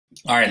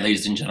All right,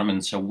 ladies and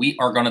gentlemen, so we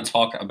are going to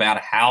talk about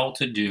how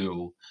to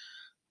do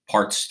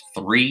parts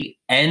 3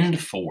 and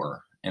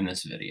 4 in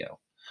this video.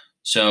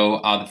 So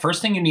the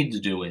first thing you need to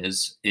do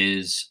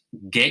is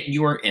get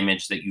your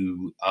image that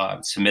you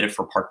submitted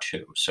for part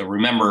 2. So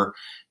remember,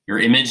 your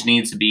image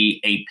needs to be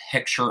a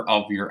picture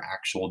of your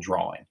actual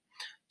drawing.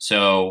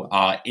 So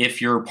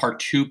if your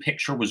part 2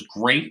 picture was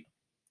great,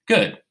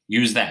 good,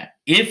 use that.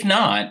 If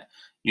not,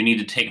 you need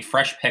to take a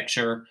fresh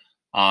picture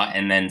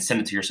and then send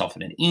it to yourself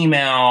in an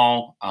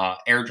email,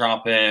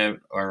 airdrop it,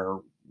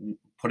 or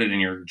put it in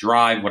your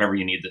drive, whatever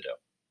you need to do.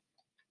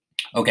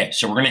 Okay,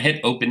 so we're going to hit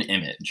open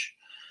image.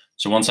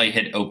 So once I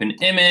hit open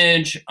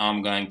image,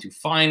 I'm going to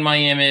find my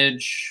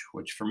image,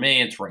 which for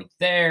me, it's right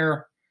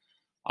there.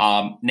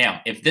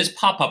 Now, if this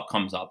pop-up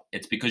comes up,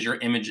 it's because your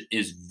image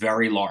is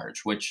very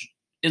large, which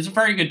is a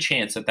very good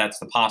chance that that's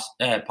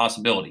the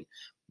possibility.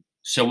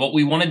 So what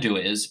we want to do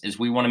is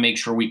we want to make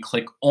sure we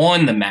click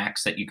on the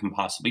max that you can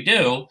possibly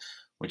do,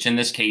 which in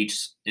this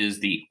case is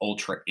the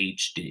Ultra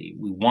HD.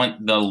 We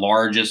want the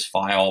largest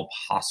file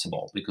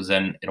possible because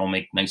then it'll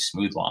make nice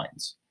smooth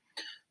lines.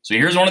 So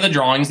here's one of the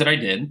drawings that I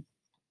did.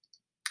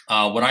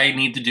 What I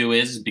need to do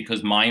is,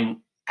 because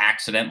mine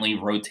accidentally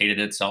rotated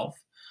itself,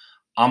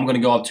 I'm going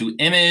to go up to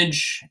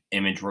image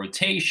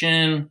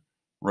rotation,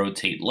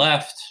 rotate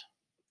left,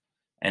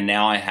 and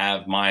now I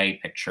have my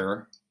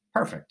picture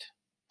perfect.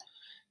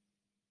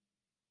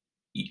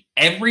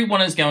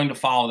 Everyone is going to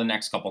follow the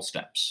next couple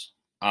steps.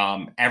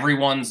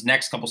 Everyone's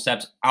next couple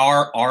steps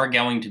are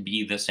going to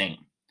be the same.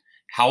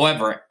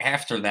 However,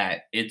 after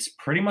that, it's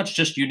pretty much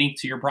just unique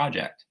to your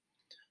project.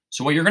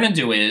 So what you're going to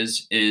do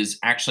is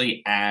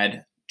actually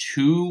add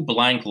 2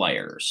 blank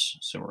layers.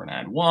 So we're going to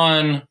add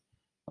 1,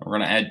 we're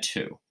going to add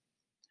 2.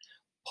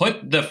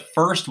 Put the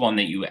first one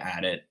that you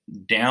added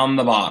down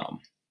the bottom.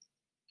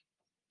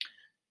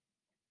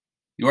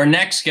 You are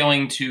next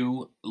going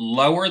to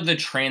lower the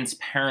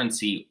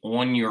transparency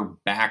on your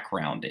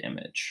background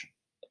image.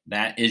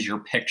 That is your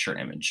picture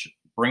image.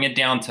 Bring it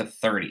down to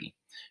 30.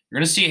 You're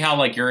going to see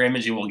how your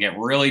image will get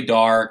really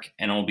dark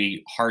and it'll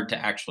be hard to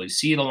actually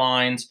see the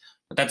lines,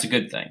 but that's a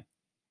good thing.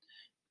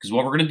 Because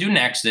what we're going to do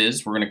next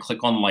is we're going to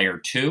click on layer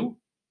 2.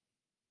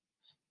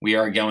 We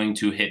are going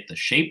to hit the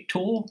shape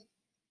tool.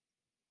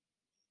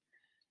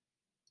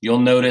 You'll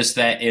notice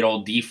that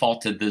it'll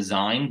default to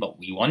design, but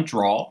we want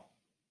draw.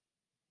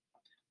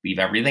 Leave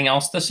everything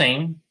else the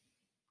same,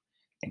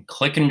 and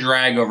click and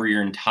drag over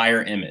your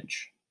entire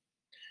image.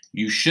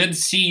 You should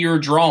see your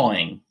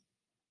drawing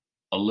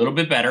a little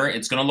bit better.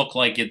 It's going to look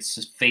like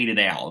it's faded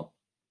out,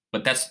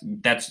 but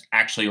that's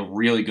actually a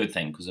really good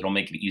thing because it'll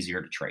make it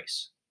easier to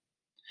trace.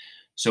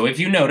 So if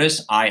you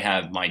notice, I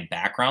have my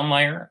background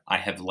layer, I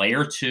have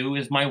layer 2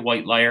 is my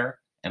white layer,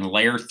 and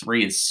layer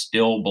 3 is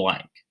still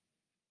blank.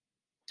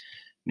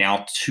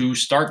 Now to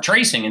start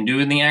tracing and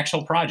doing the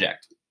actual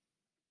project.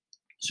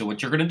 So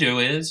what you're going to do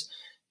is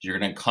you're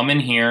going to come in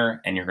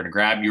here and you're going to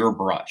grab your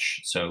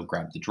brush. So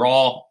grab the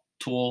draw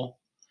tool.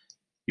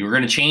 You're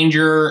going to change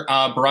your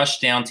brush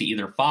down to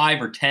either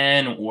 5 or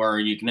 10, or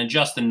you can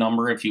adjust the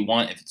number if you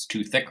want, if it's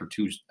too thick or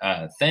too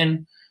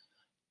thin.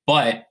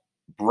 But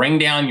bring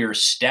down your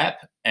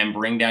step and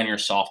bring down your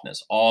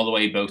softness all the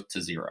way both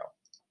to 0.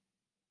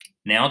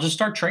 Now just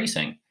start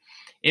tracing.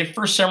 If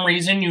for some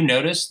reason you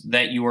notice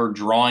that your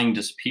drawing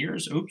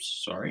disappears,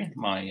 oops, sorry,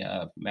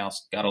 my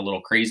mouse got a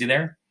little crazy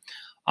there.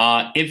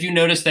 If you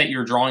notice that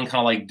your drawing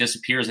kind of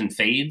disappears and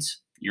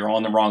fades, you're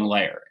on the wrong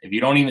layer. If you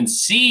don't even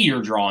see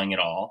your drawing at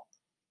all,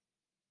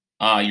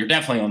 you're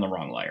definitely on the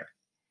wrong layer.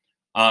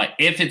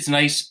 If it's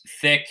nice,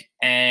 thick,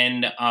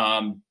 and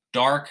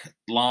dark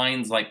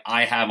lines like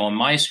I have on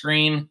my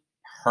screen,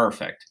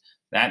 perfect.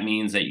 That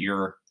means that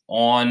you're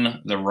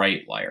on the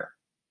right layer.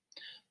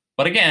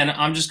 But again,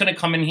 I'm just going to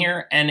come in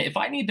here, and if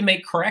I need to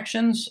make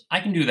corrections,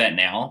 I can do that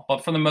now.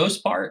 But for the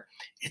most part,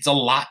 it's a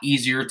lot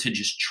easier to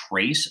just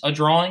trace a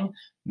drawing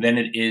than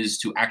it is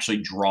to actually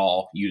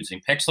draw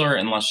using Pixlr,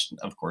 unless,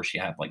 of course, you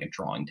have a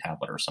drawing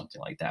tablet or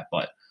something like that.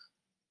 But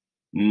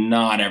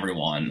not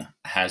everyone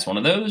has one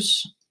of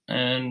those,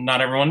 and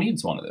not everyone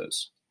needs one of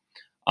those.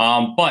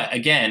 But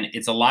again,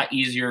 it's a lot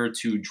easier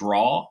to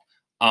draw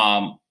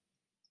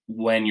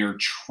when you're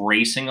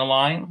tracing a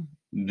line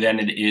than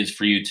it is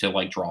for you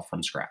to draw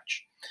from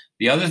scratch.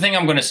 The other thing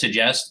I'm going to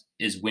suggest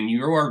is when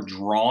you are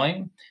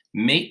drawing,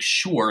 make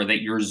sure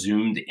that you're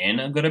zoomed in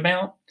a good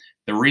amount.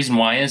 The reason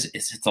why is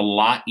it's a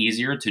lot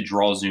easier to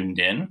draw zoomed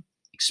in,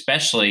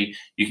 especially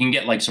you can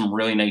get some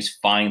really nice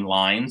fine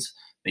lines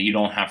that you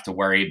don't have to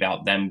worry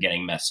about them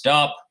getting messed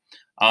up.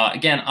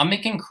 Again, I'm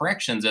making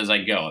corrections as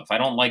I go. If I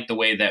don't like the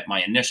way that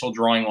my initial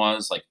drawing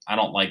was, I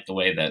don't like the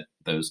way that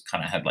those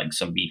kind of had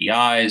some beady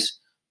eyes,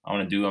 I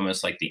want to do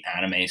almost the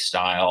anime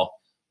style,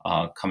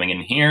 coming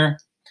in here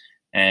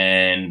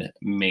and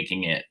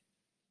making it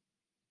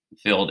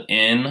filled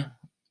in.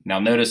 Now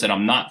notice that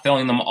I'm not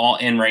filling them all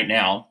in right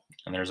now,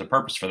 and there's a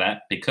purpose for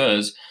that,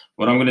 because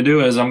what I'm going to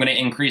do is I'm going to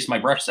increase my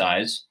brush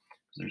size.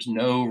 There's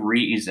no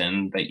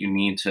reason that you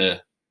need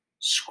to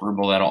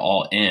scribble that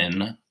all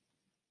in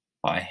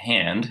by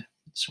hand,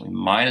 so we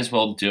might as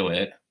well do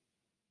it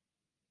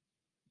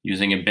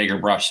using a bigger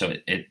brush, so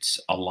it's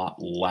a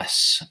lot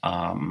less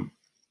time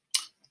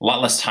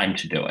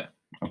to do it.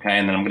 Okay,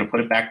 and then I'm going to put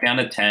it back down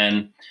to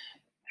 10.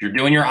 If you're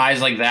doing your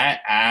eyes like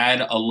that,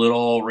 add a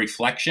little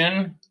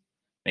reflection.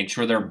 Make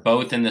sure they're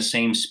both in the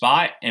same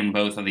spot in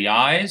both of the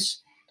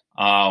eyes,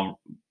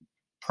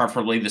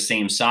 preferably the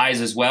same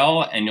size as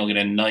well, and you'll get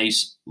a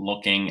nice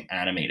looking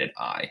animated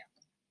eye.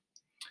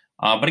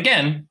 But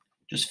again,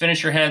 just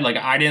finish your head. Like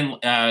I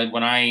didn't,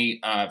 when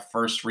I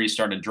first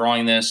restarted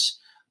drawing this,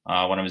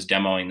 when I was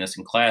demoing this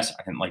in class,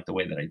 I didn't like the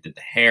way that I did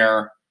the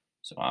hair.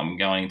 So I'm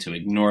going to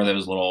ignore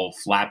those little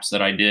flaps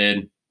that I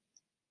did.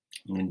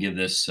 I'm going to give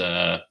this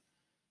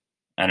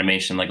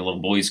animation like a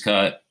little boy's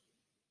cut.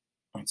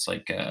 It's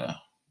like a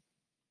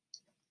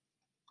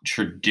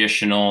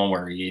traditional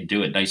where you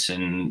do it nice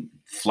and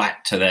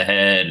flat to the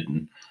head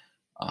and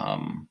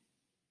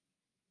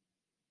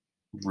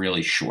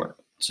really short.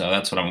 So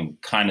that's what I'm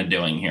kind of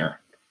doing here.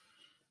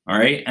 All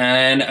right,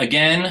 and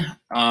again,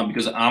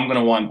 because I'm going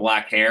to want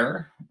black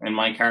hair in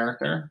my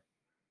character,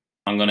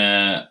 I'm going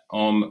to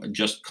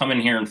just come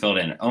in here and fill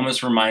it in. It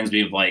almost reminds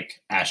me of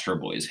like Astro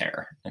Boy's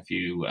hair, if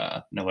you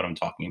know what I'm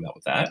talking about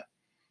with that.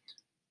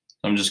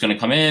 So I'm just going to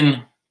come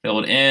in,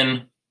 fill it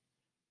in,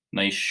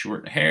 nice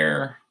short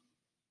hair.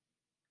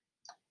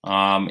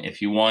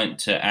 If you want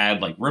to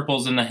add like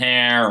ripples in the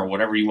hair or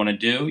whatever you want to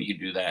do, you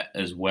do that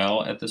as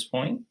well at this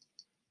point.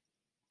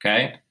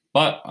 Okay,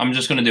 but I'm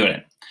just going to do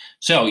it.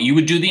 So you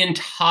would do the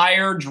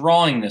entire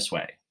drawing this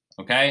way.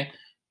 Okay,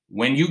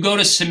 when you go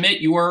to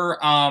submit your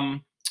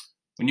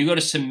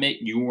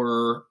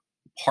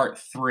part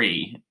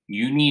 3,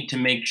 you need to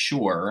make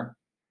sure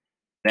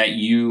that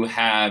you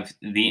have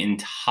the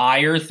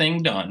entire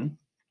thing done,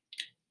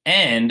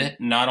 and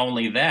not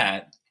only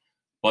that,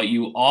 but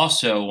you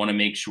also want to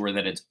make sure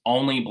that it's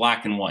only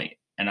black and white.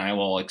 And I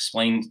will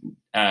explain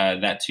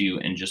that to you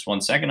in just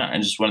one second. I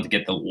just wanted to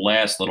get the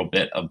last little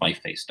bit of my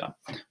face done.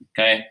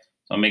 Okay,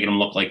 so I'm making him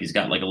look like he's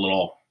got like a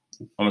little,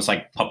 almost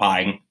like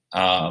Popeye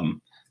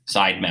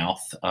side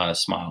mouth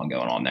smile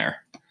going on there.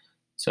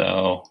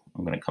 So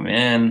I'm going to come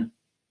in,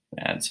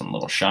 add some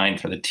little shine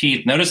for the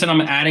teeth. Notice that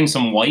I'm adding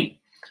some white,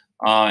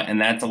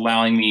 and that's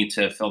allowing me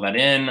to fill that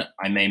in.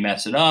 I may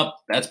mess it up.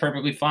 That's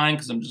perfectly fine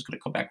because I'm just going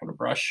to come back with a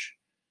brush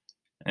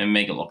and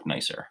make it look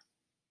nicer.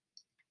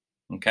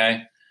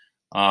 Okay.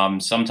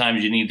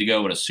 Sometimes you need to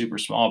go with a super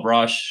small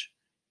brush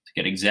to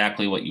get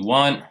exactly what you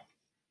want.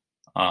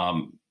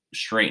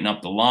 Straighten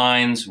up the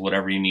lines,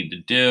 whatever you need to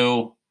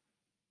do.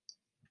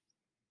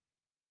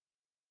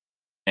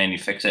 And you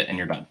fix it and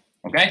you're done.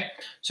 Okay.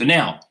 So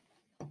now,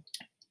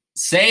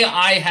 say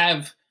I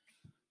have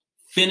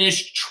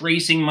finished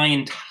tracing my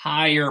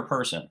entire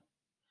person.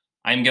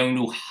 I'm going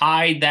to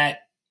hide that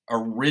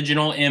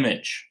original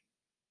image.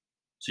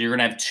 So you're going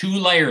to have 2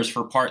 layers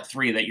for part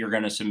 3 that you're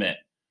going to submit.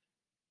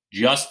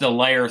 Just the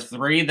layer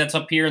 3 that's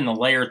up here and the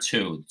layer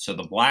 2. So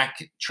the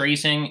black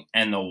tracing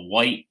and the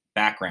white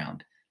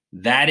background.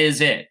 That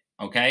is it.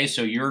 Okay.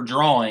 So your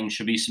drawing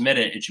should be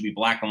submitted. It should be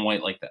black and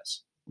white like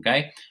this.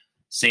 Okay.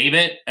 Save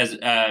it as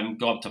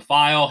go up to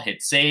File,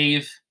 hit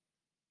Save,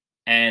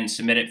 and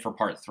submit it for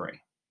part 3.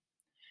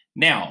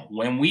 Now,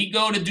 when we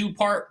go to do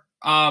part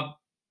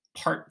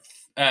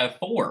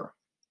 4,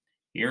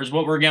 here's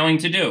what we're going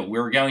to do.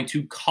 We're going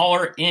to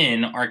color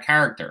in our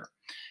character.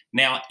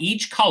 Now,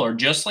 each color,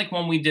 just like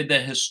when we did the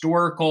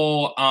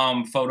historical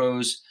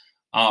photos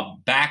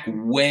back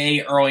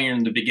way earlier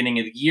in the beginning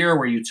of the year,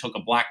 where you took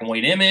a black and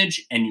white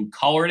image and you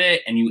colored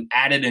it and you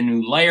added a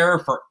new layer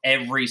for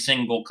every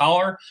single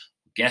color,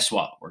 guess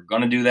what? We're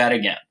going to do that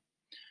again.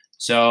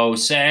 So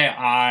say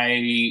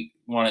I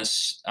want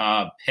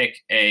to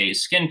pick a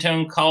skin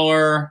tone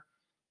color.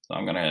 So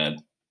I'm going to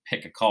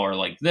pick a color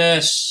like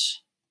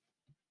this.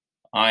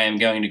 I am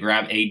going to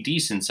grab a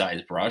decent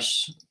sized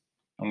brush.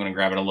 I'm going to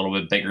grab it a little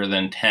bit bigger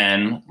than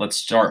 10. Let's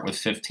start with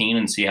 15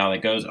 and see how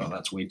that goes. Oh,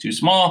 that's way too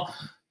small.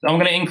 So I'm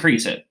going to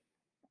increase it.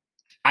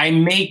 I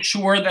make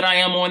sure that I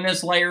am on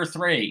this layer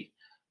 3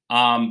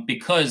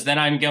 because then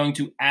I'm going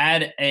to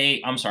add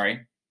I'm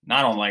sorry,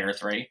 not on layer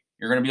 3.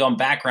 You're going to be on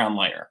background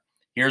layer.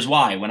 Here's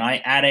why. When I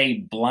add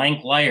a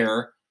blank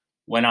layer,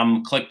 when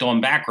I'm clicked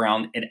on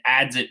background, it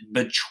adds it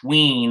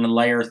between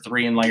layer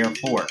 3 and layer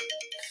 4.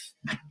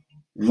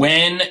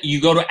 When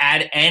you go to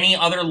add any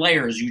other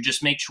layers, you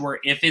just make sure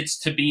if it's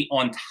to be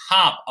on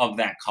top of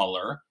that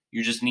color,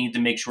 you just need to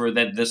make sure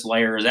that this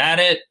layer is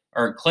added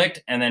or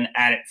clicked and then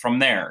add it from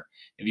there.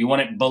 If you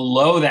want it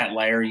below that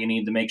layer, you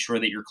need to make sure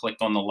that you're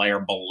clicked on the layer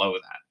below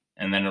that,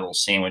 and then it'll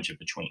sandwich it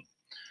between.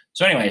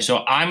 So anyway,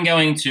 so I'm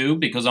going to,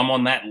 because I'm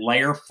on that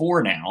layer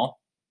 4 now,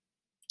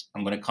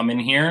 I'm going to come in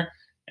here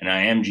and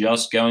I am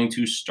just going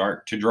to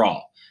start to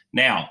draw.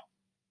 Now,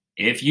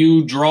 if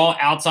you draw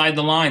outside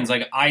the lines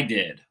like I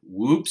did,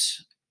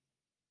 whoops,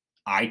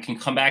 I can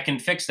come back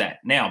and fix that.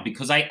 Now,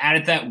 because I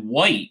added that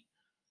white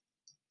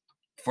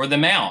for the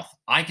mouth,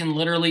 I can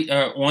literally,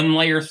 on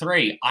layer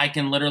 3, I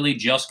can literally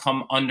just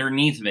come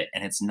underneath of it,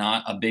 and it's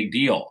not a big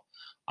deal.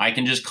 I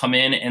can just come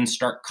in and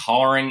start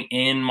coloring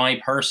in my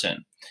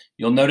person.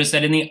 You'll notice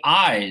that in the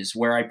eyes,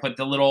 where I put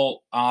the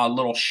little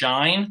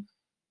shine,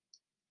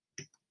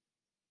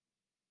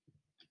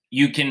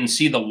 you can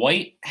see the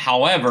white.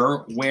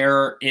 However,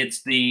 where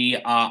it's the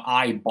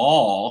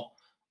eyeball,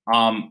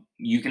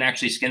 you can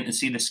actually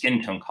see the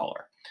skin tone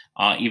color.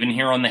 Even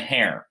here on the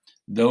hair.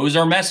 Those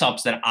are mess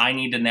ups that I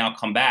need to now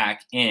come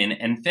back in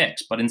and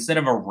fix. But instead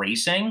of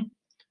erasing,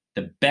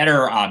 the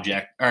better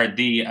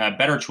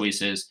better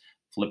choice is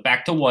flip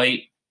back to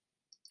white,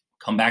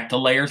 come back to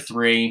layer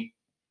 3,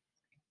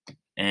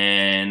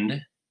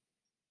 and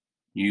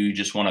you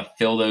just want to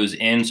fill those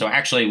in. So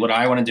actually what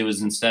I want to do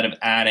is, instead of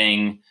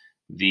adding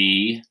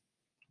the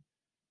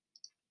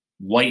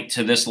white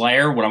to this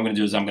layer, what I'm going to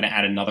do is I'm going to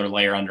add another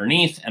layer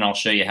underneath, and I'll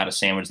show you how to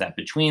sandwich that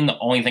between. The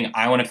only thing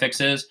I want to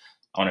fix is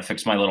I want to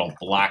fix my little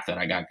black that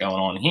I got going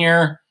on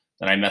here,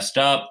 that I messed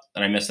up,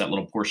 that I missed that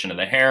little portion of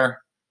the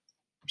hair.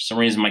 For some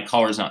reason, my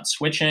color is not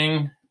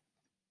switching.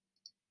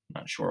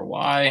 Not sure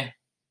why.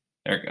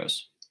 There it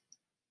goes.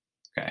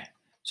 Okay.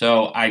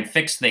 So I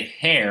fixed the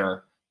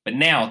hair, but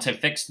now to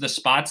fix the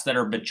spots that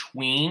are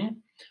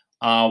between,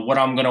 what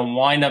I'm going to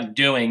wind up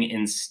doing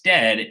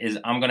instead is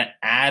I'm going to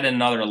add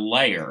another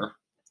layer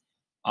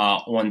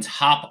on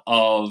top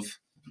of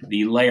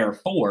the layer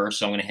 4.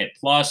 So I'm going to hit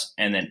plus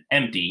and then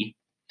empty.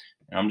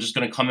 And I'm just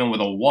going to come in with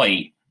a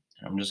white.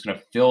 And I'm just going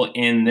to fill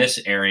in this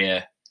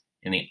area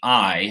in the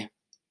eye.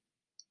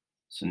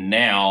 So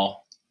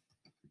now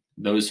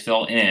those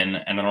fill in,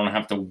 and I don't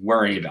have to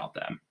worry about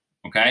them.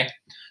 Okay?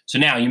 So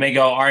now you may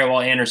go, all right,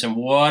 well, Anderson,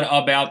 what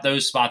about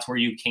those spots where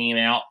you came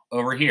out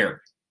over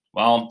here?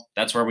 Well,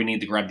 that's where we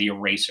need to grab the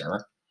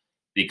eraser,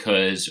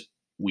 because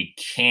we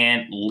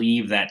can't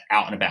leave that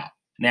out and about.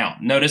 Now,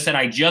 notice that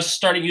I just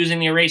started using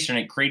the eraser and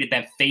it created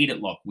that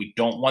faded look. We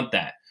don't want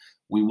that.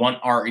 We want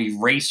our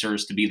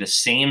erasers to be the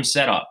same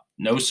setup.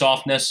 No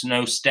softness,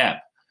 no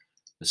step.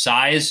 The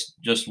size,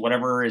 just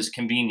whatever is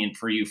convenient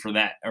for you for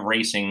that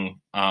erasing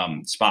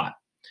spot.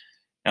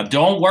 Now,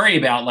 don't worry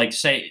about, like,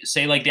 say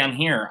like down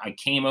here, I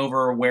came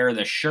over where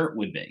the shirt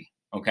would be,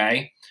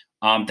 okay?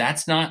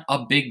 That's not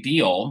a big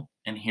deal,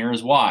 and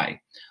here's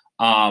why.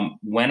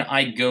 When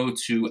I go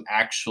to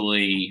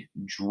actually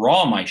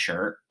draw my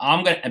shirt,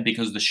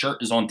 because the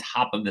shirt is on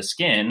top of the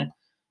skin,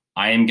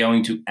 I am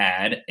going to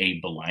add a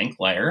blank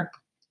layer.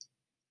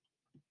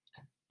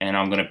 And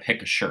I'm going to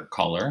pick a shirt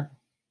color.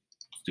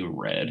 Let's do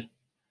red.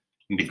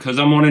 And because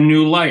I'm on a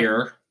new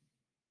layer,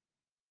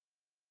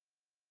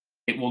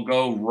 it will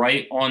go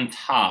right on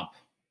top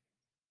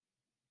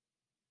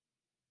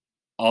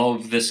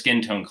of the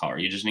skin tone color.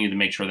 You just need to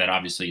make sure that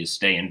obviously you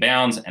stay in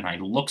bounds. And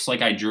it looks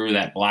like I drew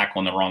that black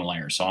on the wrong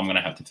layer. So I'm going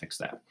to have to fix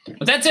that.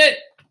 But that's it.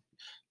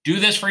 Do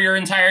this for your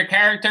entire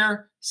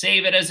character.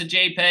 Save it as a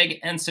JPEG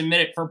and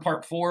submit it for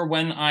part 4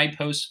 when I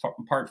post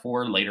part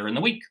 4 later in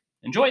the week.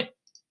 Enjoy it.